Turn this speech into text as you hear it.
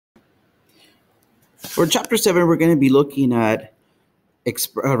For chapter 7, we're going to be looking at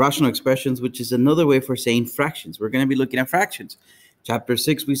rational expressions, which is another way for saying fractions. We're going to be looking at fractions. Chapter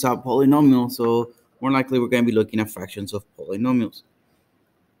 6, we saw polynomials, so more likely we're going to be looking at fractions of polynomials.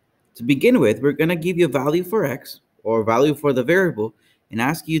 To begin with, we're going to give you a value for x, or value for the variable, and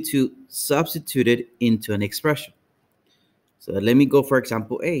ask you to substitute it into an expression. So let me go for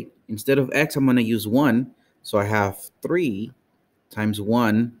example A. Instead of x, I'm going to use 1, so I have 3 times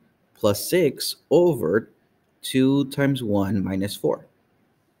 1 plus 6 over 2 times 1 minus 4.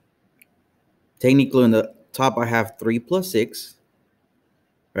 Technically, on the top, I have 3 plus 6,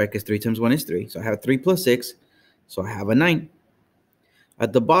 right? Because 3 times 1 is 3. So I have 3 plus 6, so I have a 9.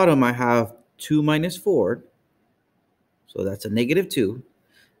 At the bottom, I have 2 minus 4, so that's a negative 2.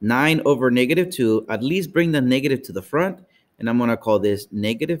 9 over negative 2, at least bring the negative to the front, and I'm going to call this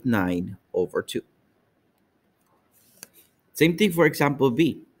negative 9 over 2. Same thing for example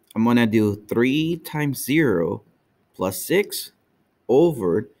B. I'm going to do 3 times 0 plus 6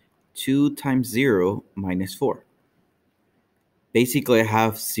 over 2 times 0 minus 4. Basically, I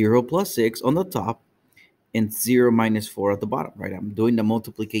have 0 plus 6 on the top and 0 minus 4 at the bottom, right? I'm doing the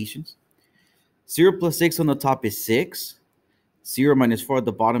multiplications. 0 plus 6 on the top is 6. 0 minus 4 at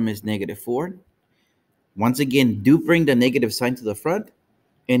the bottom is negative 4. Once again, do bring the negative sign to the front.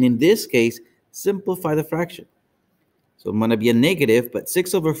 And in this case, simplify the fraction. So I'm going to be a negative, but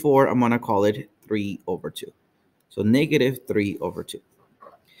 6 over 4, I'm going to call it 3 over 2. So negative 3 over 2.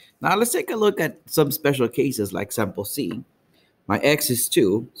 Now let's take a look at some special cases like sample C. My x is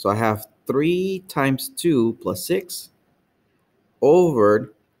 2, so I have 3 times 2 plus 6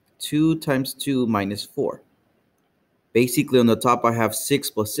 over 2 times 2 minus 4. Basically, on the top, I have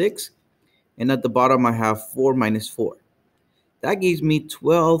 6 plus 6, and at the bottom, I have 4 minus 4. That gives me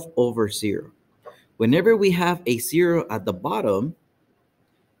 12 over 0. Whenever we have a 0 at the bottom,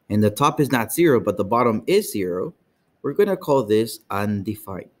 and the top is not 0, but the bottom is 0, we're going to call this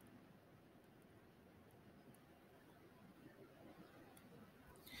undefined.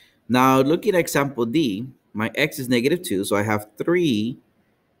 Now, looking at example D, my x is negative 2, so I have 3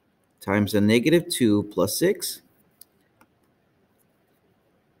 times a negative 2 plus 6.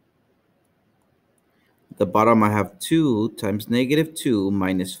 At the bottom, I have 2 times negative 2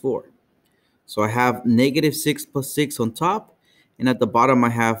 minus 4. So I have negative 6 plus 6 on top, and at the bottom, I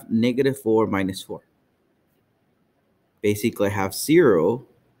have negative 4 minus 4. Basically, I have 0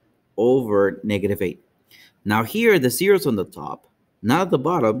 over negative 8. Now here, the 0's on the top, not at the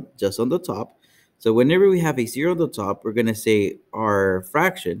bottom, just on the top. So whenever we have a 0 on the top, we're going to say our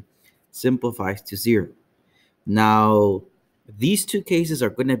fraction simplifies to 0. Now, these two cases are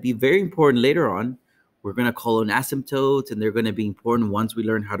going to be very important later on. We're going to call them asymptotes, and they're going to be important once we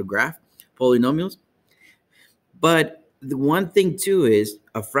learn how to graph polynomials. But the one thing too is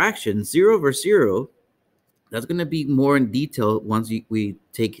a fraction, 0 over 0, that's going to be more in detail once we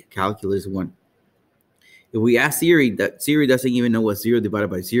take calculus 1. If we ask Siri, that Siri doesn't even know what 0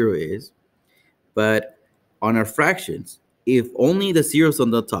 divided by 0 is. But on our fractions, if only the 0's on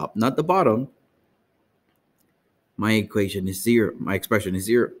the top, not the bottom, my equation is 0. My expression is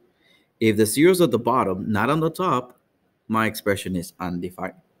 0. If the 0's at the bottom, not on the top, my expression is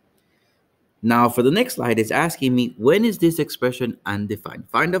undefined. Now, for the next slide, it's asking me, when is this expression undefined?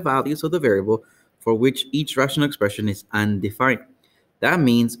 Find the values of the variable for which each rational expression is undefined. That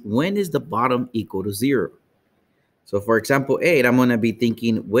means, when is the bottom equal to 0? So for example 8, I'm going to be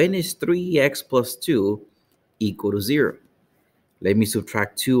thinking, when is 3x plus 2 equal to 0? Let me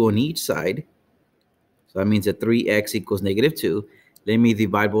subtract 2 on each side. So that means that 3x equals negative 2. Let me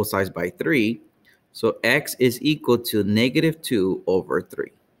divide both sides by 3. So x is equal to negative 2 over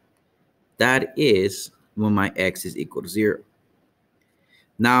 3. That is when my x is equal to 0.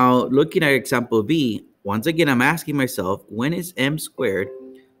 Now, looking at example B, once again, I'm asking myself, when is m squared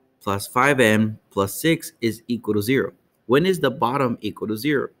plus 5m plus 6 is equal to 0? When is the bottom equal to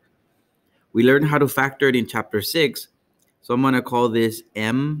 0? We learned how to factor it in chapter 6. So I'm going to call this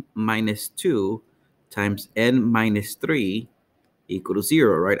m minus 2 times n minus 3 equal to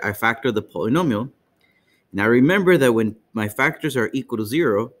 0, right? I factor the polynomial. Now remember that when my factors are equal to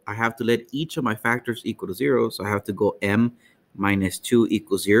 0, I have to let each of my factors equal to 0. So I have to go m minus 2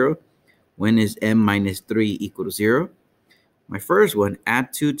 equals 0. When is m minus 3 equal to 0? My first one,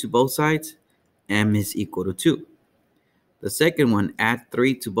 add 2 to both sides, m is equal to 2. The second one, add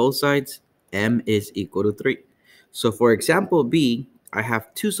 3 to both sides, m is equal to 3. So for example B, I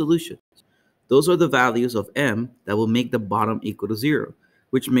have two solutions. Those are the values of m that will make the bottom equal to 0,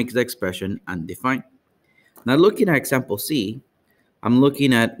 which makes the expression undefined. Now looking at example C, I'm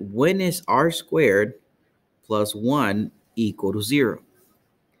looking at when is r squared plus 1 equal to 0.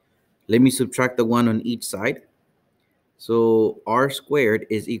 Let me subtract the 1 on each side. So r squared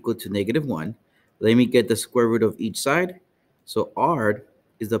is equal to -1. Let me get the square root of each side. So r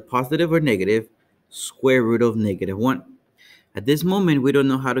is the positive or negative square root of -1. At this moment, we don't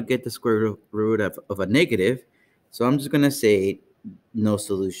know how to get the square root of a negative. So I'm just going to say no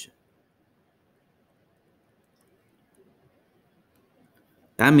solution.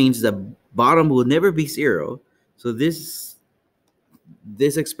 That means the bottom will never be 0. So this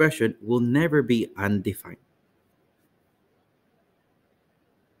expression will never be undefined.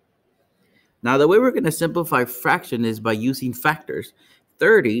 Now, the way we're going to simplify fraction is by using factors.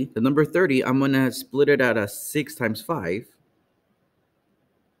 30, the number 30, I'm going to split it out as 6 times 5.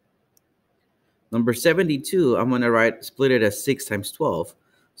 Number 72, I'm going to split it as 6 times 12.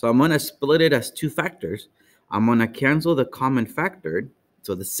 So I'm going to split it as two factors. I'm going to cancel the common factor,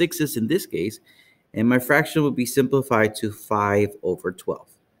 so the 6's in this case, and my fraction will be simplified to 5/12.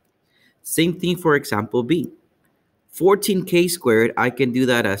 Same thing for example B. 14k squared, I can do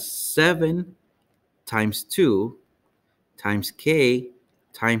that as 7 times 2 times k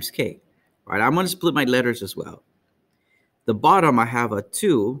times k. Right, I'm going to split my letters as well. The bottom, I have a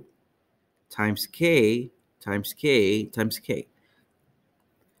 2 times k times k times k.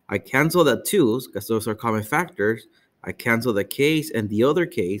 I cancel the 2's because those are common factors. I cancel the k's and the other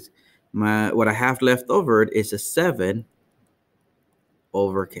k's. What I have left over is a 7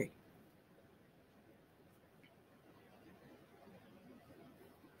 over k.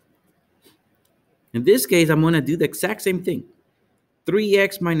 In this case, I'm going to do the exact same thing.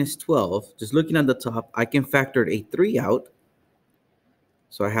 3x minus 12, just looking at the top, I can factor a 3 out.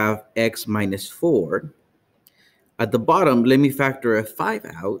 So I have x minus 4. At the bottom, let me factor a 5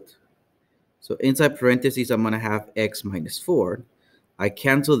 out. So inside parentheses, I'm going to have x minus 4. I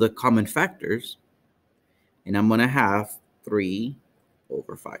cancel the common factors, and I'm going to have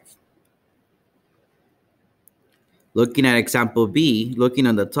 3/5. Looking at example B, looking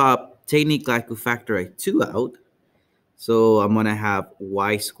on the top, technically I could factor a 2 out. So I'm going to have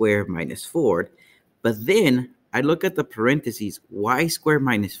y squared minus 4. But then I look at the parentheses, y squared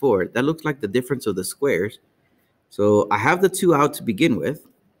minus 4. That looks like the difference of the squares. So I have the 2 out to begin with.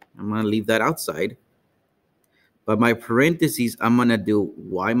 I'm going to leave that outside. But my parentheses, I'm going to do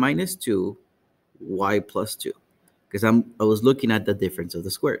y minus 2, y plus 2. Because I was looking at the difference of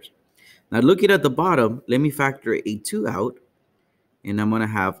the squares. Now looking at the bottom, let me factor a 2 out. And I'm going to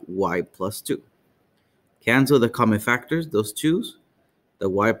have y plus 2. Cancel the common factors, those 2's. The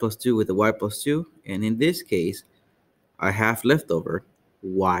y plus 2 with the y plus 2. And in this case, I have left over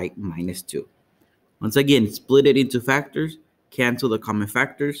y minus 2. Once again, split it into factors, cancel the common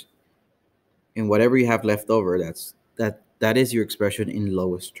factors, and whatever you have left over, that is your expression in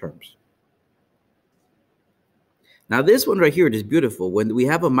lowest terms. Now this one right here is beautiful. When we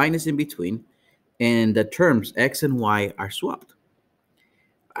have a minus in between and the terms x and y are swapped.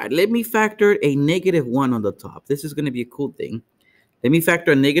 All right, let me factor a -1 on the top. This is going to be a cool thing. Let me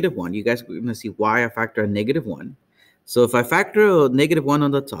factor a -1. You guys are going to see why I factor a -1. So if I factor a -1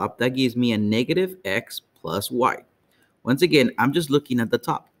 on the top, that gives me a negative x plus y. Once again, I'm just looking at the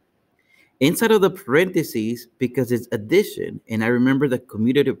top. Inside of the parentheses, because it's addition, and I remember the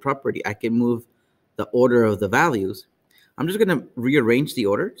commutative property, I can move the order of the values. I'm just going to rearrange the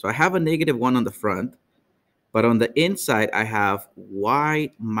order. So I have a -1 on the front, but on the inside, I have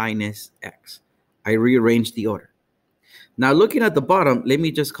y minus x. I rearrange the order. Now looking at the bottom, let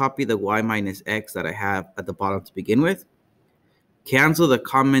me just copy the y minus x that I have at the bottom to begin with. Cancel the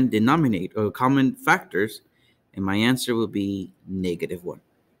common denominator or common factors, and my answer will be -1.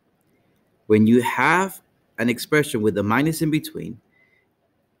 When you have an expression with a minus in between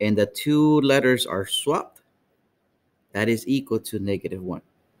and the two letters are swapped, that is equal to -1.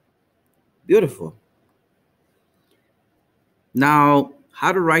 Beautiful. Now,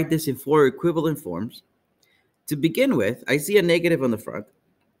 how to write this in 4 equivalent forms? To begin with, I see a negative on the front.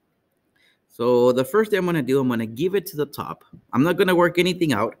 So the first thing I'm going to do, I'm going to give it to the top. I'm not going to work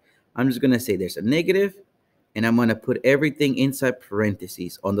anything out. I'm just going to say there's a negative, and I'm going to put everything inside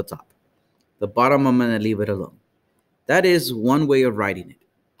parentheses on the top. The bottom, I'm going to leave it alone. That is one way of writing it.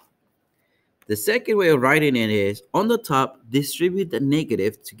 The second way of writing it is, on the top, distribute the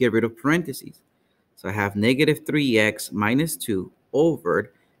negative to get rid of parentheses. So I have -3x minus 2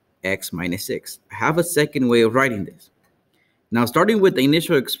 over x minus 6. I have a second way of writing this. Now, starting with the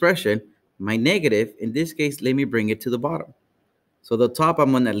initial expression, my negative, in this case, let me bring it to the bottom. So the top,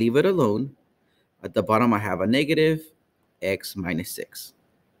 I'm going to leave it alone. At the bottom, I have a negative x minus 6.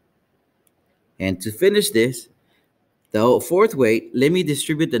 And to finish this, the fourth way, let me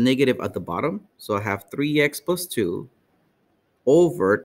distribute the negative at the bottom. So I have 3x plus 2 over